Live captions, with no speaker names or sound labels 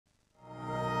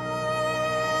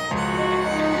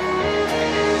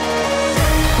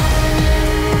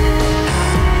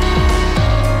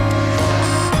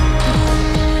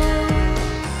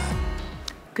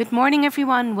Good morning,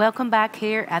 everyone. Welcome back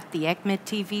here at the ECCMID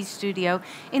TV studio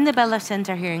in the Bella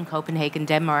Center here in Copenhagen,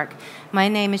 Denmark. My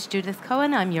name is Judith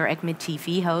Cohen. I'm your ECCMID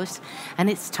TV host, and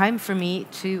it's time for me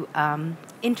to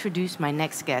introduce my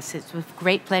next guest. It's with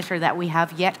great pleasure that we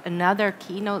have yet another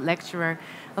keynote lecturer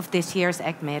of this year's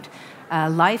ECCMID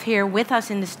live here with us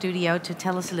in the studio to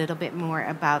tell us a little bit more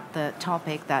about the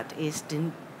topic that is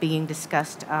being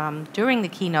discussed during the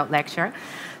keynote lecture.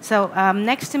 So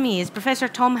next to me is Professor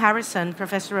Tom Harrison,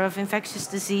 Professor of Infectious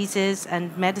Diseases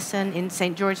and Medicine in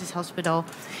St. George's Hospital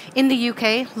in the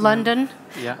UK, London.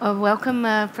 Yeah. Welcome,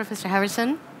 Professor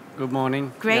Harrison. Good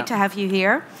morning. Great to have you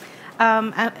here.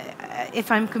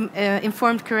 If I'm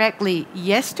informed correctly,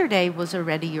 yesterday was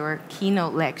already your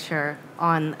keynote lecture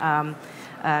on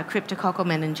cryptococcal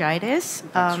meningitis.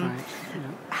 That's right. Yeah.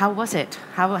 How was it?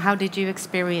 How did you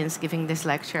experience giving this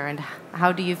lecture, and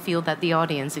how do you feel that the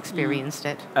audience experienced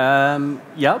it?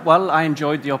 Well, I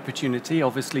enjoyed the opportunity,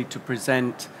 obviously, to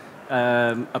present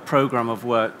a program of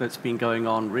work that's been going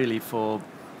on really for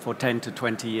 10 to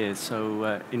 20 years,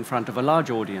 so in front of a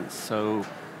large audience. So,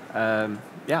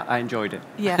 I enjoyed it.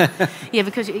 Yeah,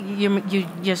 because you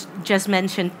just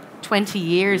mentioned 20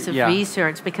 years of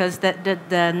research, because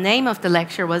the name of the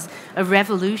lecture was A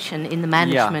Revolution in the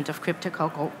Management of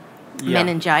Cryptococcal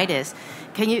Meningitis.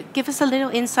 Can you give us a little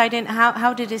insight in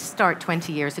how did it start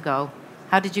 20 years ago?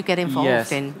 How did you get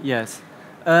involved in this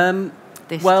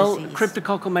disease?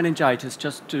 Cryptococcal meningitis,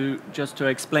 just to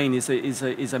explain,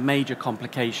 is a major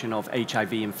complication of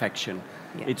HIV infection.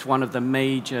 Yeah. It's one of the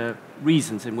major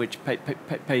reasons in which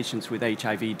patients with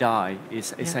HIV die,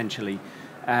 essentially.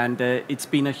 And it's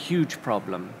been a huge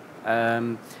problem,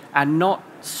 and not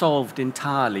solved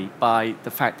entirely by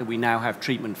the fact that we now have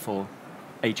treatment for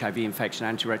HIV infection,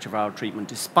 antiretroviral treatment.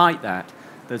 Despite that,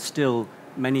 there's still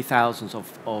many thousands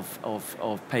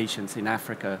of patients in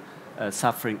Africa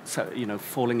suffering,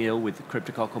 falling ill with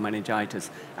cryptococcal meningitis.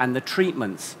 And the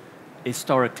treatments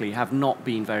historically have not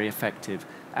been very effective,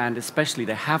 and especially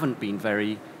they haven't been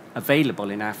very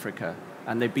available in Africa,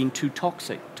 and they've been too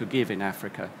toxic to give in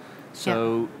Africa.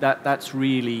 So that's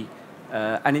really,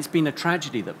 and it's been a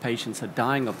tragedy that patients are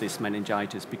dying of this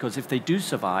meningitis, because if they do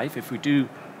survive, if we do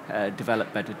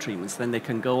develop better treatments, then they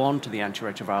can go on to the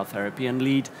antiretroviral therapy and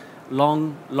lead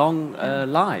long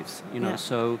lives.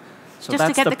 So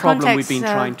that's the problem we've been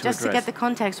trying to address. Just to get the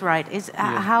context right, is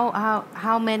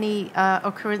how many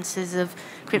occurrences of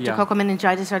cryptococcal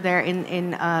meningitis are there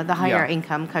in the higher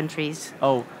income countries?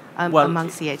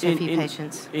 Amongst the HIV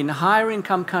patients? In higher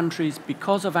income countries,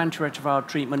 because of antiretroviral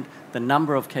treatment, the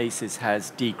number of cases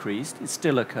has decreased. It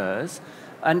still occurs.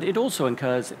 And it also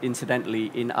occurs, incidentally,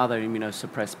 in other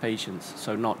immunosuppressed patients,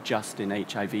 so not just in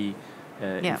HIV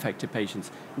infected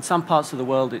patients. In some parts of the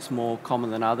world, it's more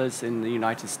common than others. In the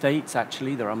United States,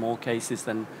 actually, there are more cases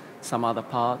than some other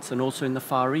parts. And also in the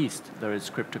Far East, there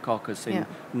is cryptococcus in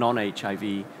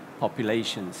non-HIV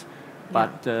populations.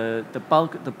 But the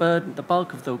bulk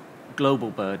of the global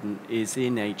burden is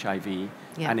in HIV,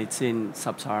 and it's in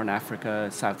sub-Saharan Africa,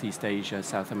 Southeast Asia,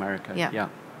 South America.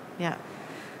 Yeah.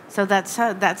 So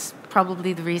that's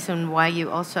probably the reason why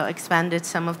you also expanded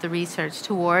some of the research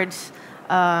towards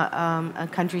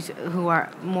countries who are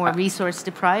more resource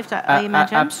deprived, I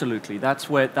imagine. Absolutely. That's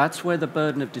where the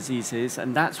burden of disease is,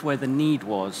 and that's where the need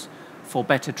was for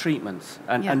better treatments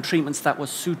and treatments that were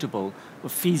suitable, were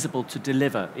feasible to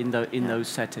deliver in those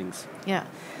settings. Yeah.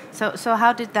 So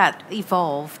how did that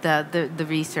evolve, the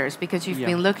research? Because you've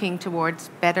been looking towards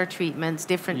better treatments,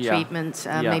 different treatments,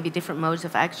 maybe different modes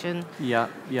of action.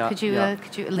 Could you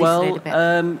elucidate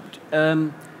a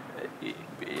bit?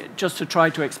 Just to try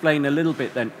to explain a little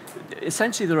bit then,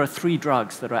 essentially there are three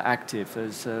drugs that are active.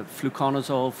 There's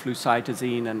fluconazole,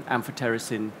 flucytosine, and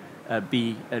amphotericin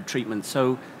B treatment.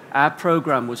 So our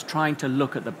program was trying to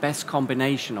look at the best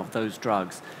combination of those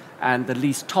drugs and the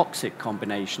least toxic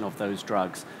combination of those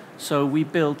drugs. So we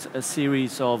built a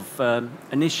series of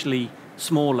initially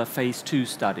smaller phase 2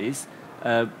 studies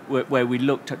where we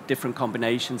looked at different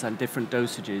combinations and different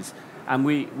dosages. And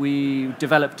we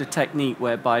developed a technique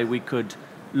whereby we could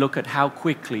look at how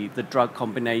quickly the drug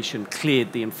combination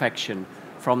cleared the infection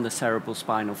from the cerebral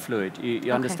spinal fluid.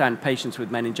 You understand, patients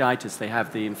with meningitis, they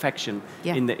have the infection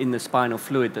in the spinal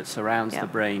fluid that surrounds the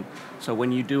brain. So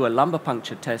when you do a lumbar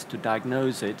puncture test to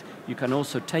diagnose it, you can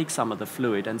also take some of the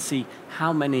fluid and see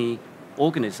how many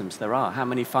organisms there are, how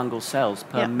many fungal cells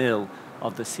per mil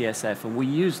of the CSF. And we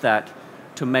use that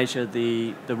to measure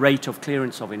the rate of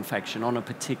clearance of infection on a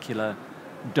particular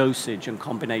dosage and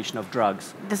combination of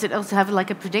drugs. Does it also have like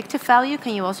a predictive value?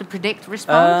 Can you also predict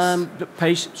response?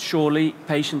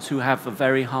 Patients who have a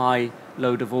very high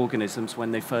load of organisms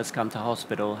when they first come to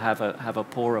hospital have a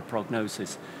poorer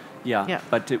prognosis. Yeah.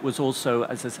 But it was also,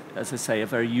 as I say, a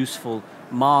very useful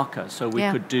marker. So we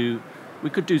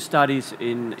could do studies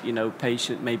in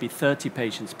maybe 30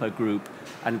 patients per group,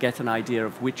 and get an idea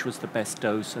of which was the best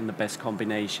dose and the best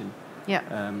combination.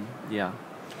 Yeah.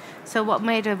 So what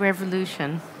made a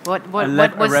revolution? What was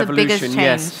the biggest change?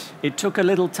 Yes, it took a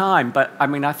little time, but I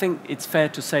mean, I think it's fair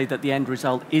to say that the end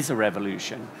result is a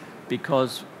revolution,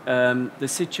 because the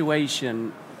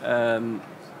situation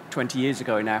 20 years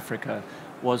ago in Africa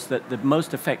was that the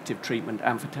most effective treatment,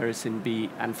 amphotericin B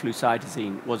and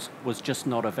flucytosine, was just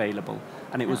not available,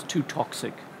 and it was too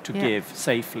toxic to give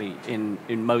safely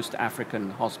in most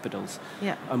African hospitals.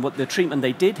 And what the treatment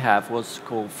they did have was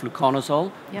called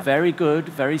fluconazole. Very good,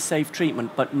 very safe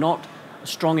treatment, but not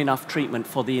strong enough treatment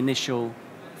for the initial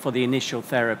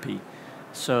therapy.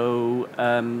 So,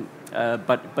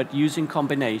 but using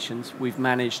combinations, we've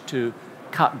managed to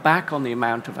cut back on the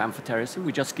amount of amphotericin.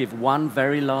 We just give one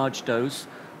very large dose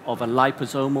of a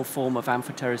liposomal form of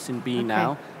amphotericin B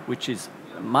now, which is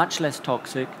much less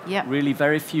toxic, really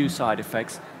very few side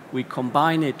effects. We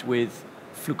combine it with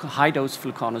high-dose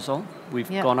fluconazole. We've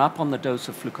gone up on the dose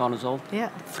of fluconazole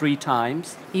 3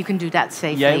 times. You can do that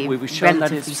safely. Yeah, we've shown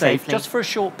that it's safe, just for a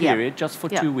short period, just for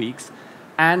 2 weeks.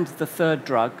 And the third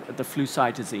drug, the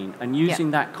flucytosine. And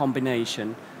using that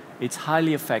combination, it's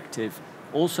highly effective,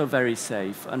 also very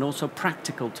safe, and also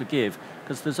practical to give,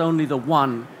 because there's only the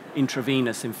one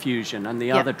intravenous infusion, and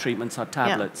the other treatments are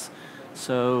tablets.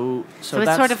 So it's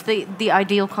sort of the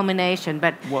ideal combination,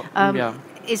 but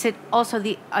is it also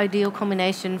the ideal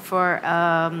combination for,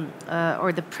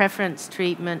 or the preference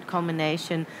treatment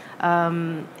combination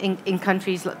in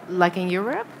countries like in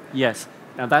Europe? Yes.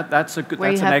 Now that's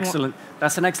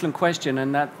an excellent question,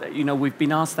 and that we've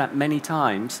been asked that many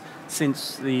times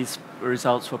since these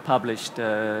results were published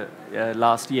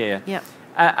last year.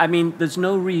 I mean, there's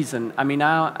no reason. I mean,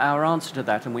 our answer to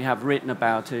that, and we have written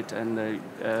about it, and the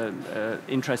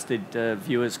interested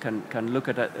viewers can look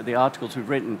at the articles we've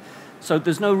written. So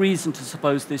there's no reason to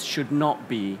suppose this should not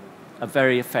be a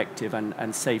very effective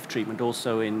and safe treatment,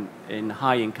 also in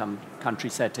high-income country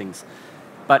settings.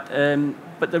 But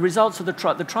the results of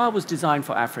the trial was designed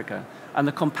for Africa, and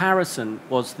the comparison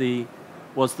was the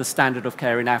standard of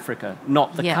care in Africa,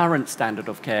 not the current standard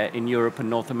of care in Europe and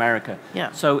North America.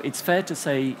 So it's fair to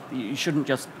say you shouldn't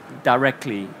just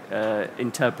directly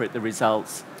interpret the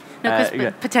results. No,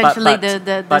 because potentially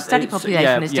the study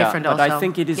population is different also. But I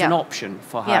think it is an option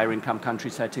for higher income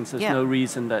country settings. There's no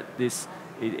reason that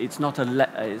it's not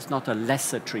a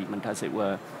lesser treatment, as it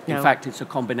were. In fact, it's a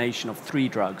combination of 3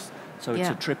 drugs. So it's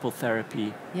a triple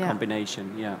therapy combination,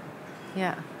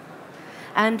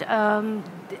 And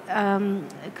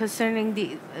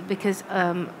concerning because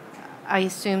I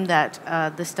assume that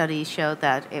the study showed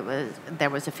that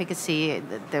there was efficacy,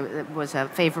 there was a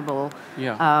favorable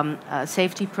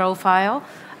safety profile.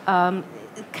 Can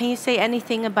you say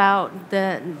anything about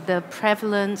the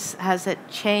prevalence? Has it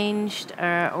changed,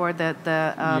 or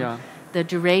the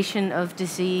duration of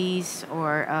disease,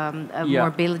 or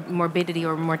morbidity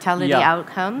or mortality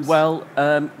outcomes? Well,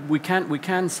 we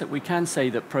can say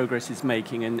that progress is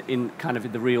making in kind of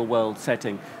the real world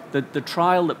setting. The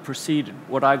trial that preceded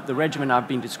the regimen I've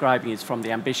been describing is from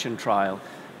the Ambition trial.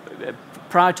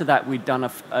 Prior to that, we'd done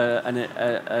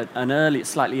an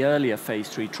slightly earlier phase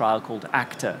 3 trial called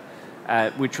ACTA,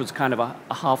 which was kind of a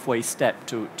halfway step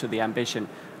to the Ambition.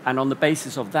 And on the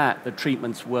basis of that, the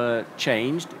treatments were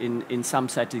changed in some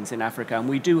settings in Africa. And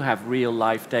we do have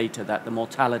real-life data that the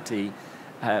mortality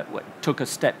took a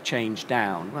step change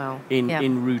down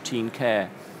in routine care.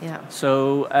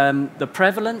 So the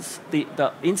prevalence,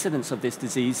 the incidence of this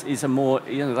disease is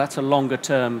that's a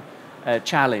longer-term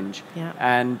challenge.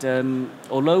 And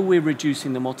although we're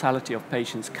reducing the mortality of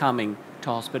patients coming to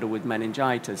hospital with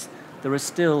meningitis, there are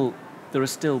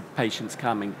still patients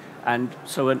coming. And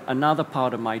so another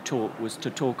part of my talk was to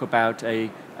talk about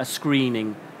a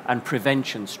screening and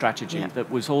prevention strategy that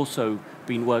was also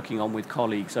been working on with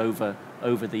colleagues over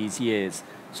these years.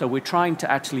 So we're trying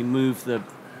to actually move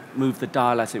the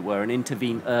dial, as it were, and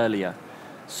intervene earlier.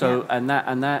 So and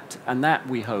that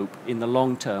we hope in the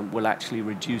long term will actually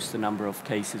reduce the number of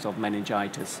cases of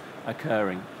meningitis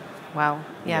occurring. Wow.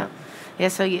 Yeah,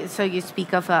 so you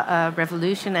speak of a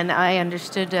revolution, and I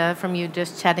understood from you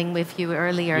just chatting with you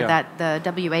earlier that the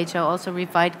WHO also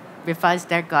revised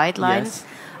their guidelines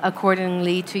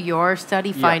accordingly to your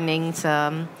study findings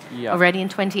already in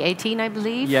 2018, I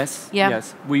believe. Yes.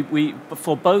 We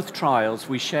for both trials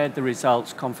we shared the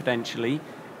results confidentially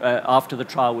after the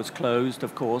trial was closed,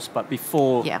 of course, but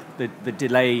before the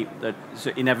delay that's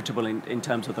inevitable in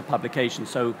terms of the publication.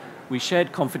 So we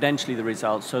shared confidentially the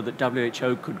results so that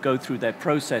WHO could go through their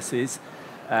processes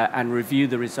and review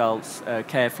the results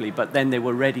carefully, but then they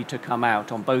were ready to come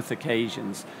out on both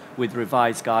occasions with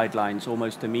revised guidelines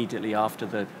almost immediately after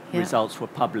the results were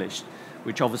published,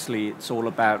 which obviously it's all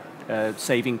about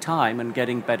saving time and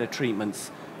getting better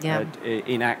treatments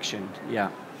in action.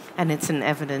 Yeah. And it's an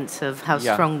evidence of how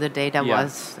strong the data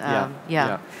was.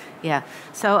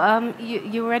 So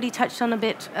you already touched on a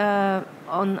bit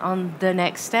on the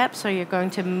next step. So you're going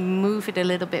to move it a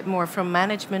little bit more from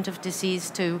management of disease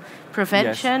to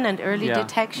prevention and early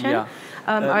detection.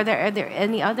 Are there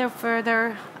any other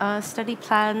further study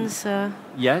plans?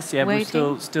 Yes.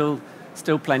 We've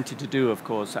still plenty to do, of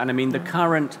course. And I mean the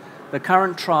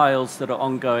current trials that are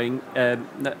ongoing,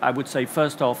 I would say,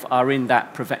 first off, are in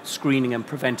that screening and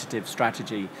preventative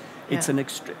strategy.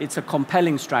 It's a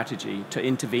compelling strategy to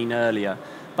intervene earlier,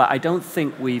 but I don't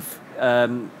think we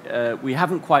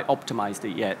haven't quite optimized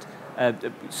it yet.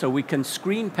 So we can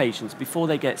screen patients before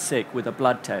they get sick with a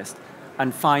blood test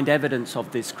and find evidence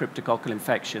of this cryptococcal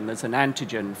infection. There's an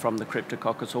antigen from the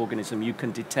cryptococcus organism you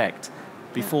can detect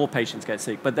before patients get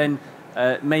sick. But then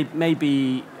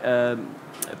maybe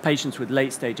patients with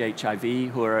late-stage HIV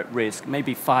who are at risk,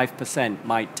 maybe 5%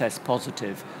 might test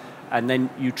positive, and then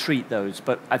you treat those.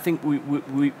 But I think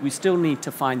we still need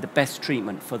to find the best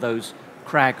treatment for those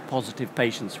CRAG-positive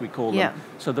patients, we call them.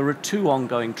 So there are 2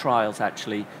 ongoing trials,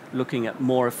 actually, looking at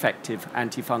more effective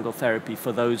antifungal therapy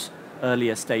for those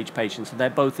earlier stage patients. They're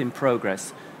both in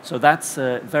progress. So that's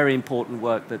very important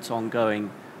work that's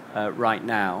ongoing right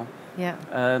now. There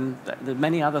are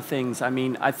many other things. I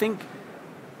mean, I think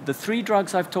the 3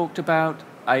 drugs I've talked about,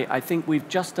 I think we've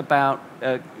just about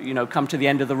come to the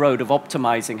end of the road of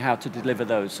optimizing how to deliver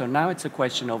those. So now it's a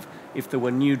question of if there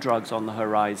were new drugs on the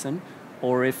horizon,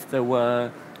 or if there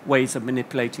were ways of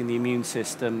manipulating the immune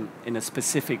system in a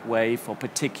specific way for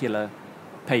particular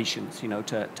patients,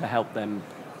 to help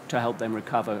them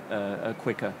recover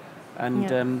quicker.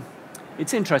 And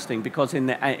it's interesting because in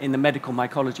the medical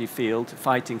mycology field,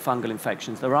 fighting fungal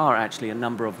infections, there are actually a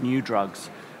number of new drugs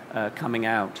coming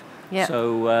out.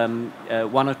 So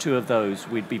 1 or 2 of those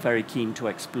we'd be very keen to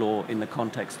explore in the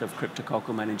context of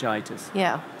cryptococcal meningitis.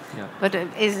 But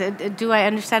do I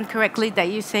understand correctly that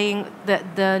you're saying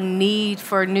that the need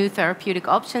for new therapeutic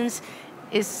options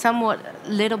is somewhat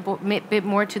bit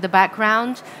more to the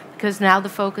background, because now the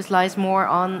focus lies more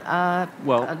on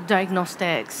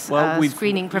diagnostics,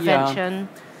 screening, prevention?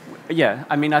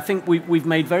 I mean, I think we've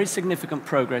made very significant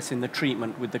progress in the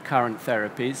treatment with the current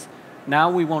therapies.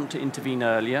 Now we want to intervene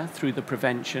earlier through the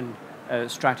prevention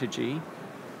strategy.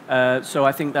 So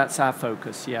I think that's our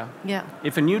focus,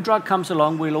 If a new drug comes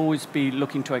along, we'll always be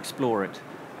looking to explore it.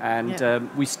 And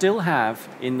we still have,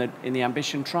 in the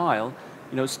Ambition trial,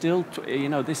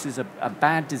 this is a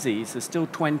bad disease. There's still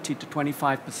 20 to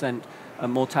 25%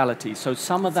 mortality. So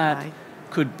some of that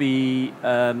could be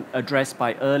addressed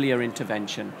by earlier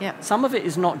intervention. Some of it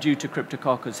is not due to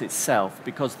cryptococcus itself,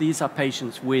 because these are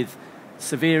patients with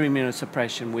severe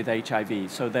immunosuppression with HIV.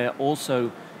 So they're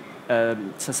also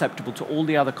susceptible to all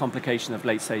the other complications of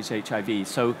late-stage HIV.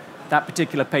 So that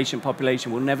particular patient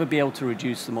population will never be able to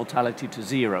reduce the mortality to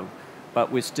 0,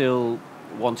 but we're still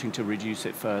wanting to reduce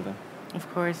it further. Of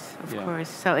course.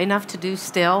 So enough to do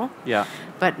still,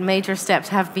 but major steps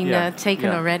have been taken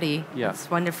already.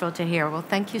 It's wonderful to hear. Well,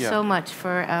 thank you so much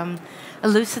for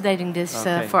elucidating this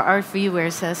for our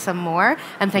viewers some more,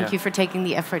 and thank you for taking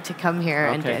the effort to come here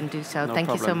and do so. Thank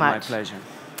you so much. My pleasure.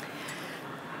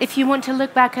 If you want to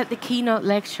look back at the keynote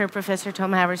lecture Professor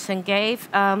Tom Harrison gave,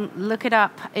 look it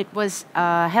up. It was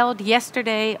held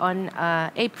yesterday on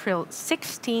April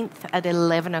 16th at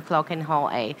 11 o'clock in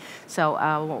Hall A. So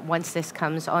once this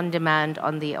comes on demand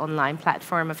on the online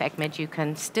platform of ECCMID, you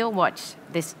can still watch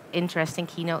this interesting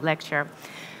keynote lecture.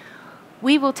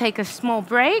 We will take a small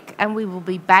break, and we will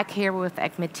be back here with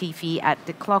ECCMID TV at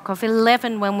the clock of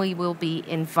 11, when we will be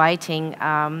inviting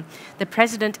the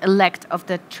president-elect of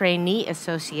the Trainee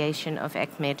Association of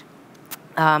ECCMID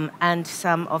and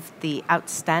some of the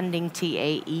outstanding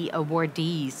TAE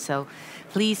awardees. So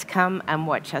please come and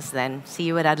watch us then. See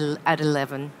you at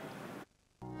 11.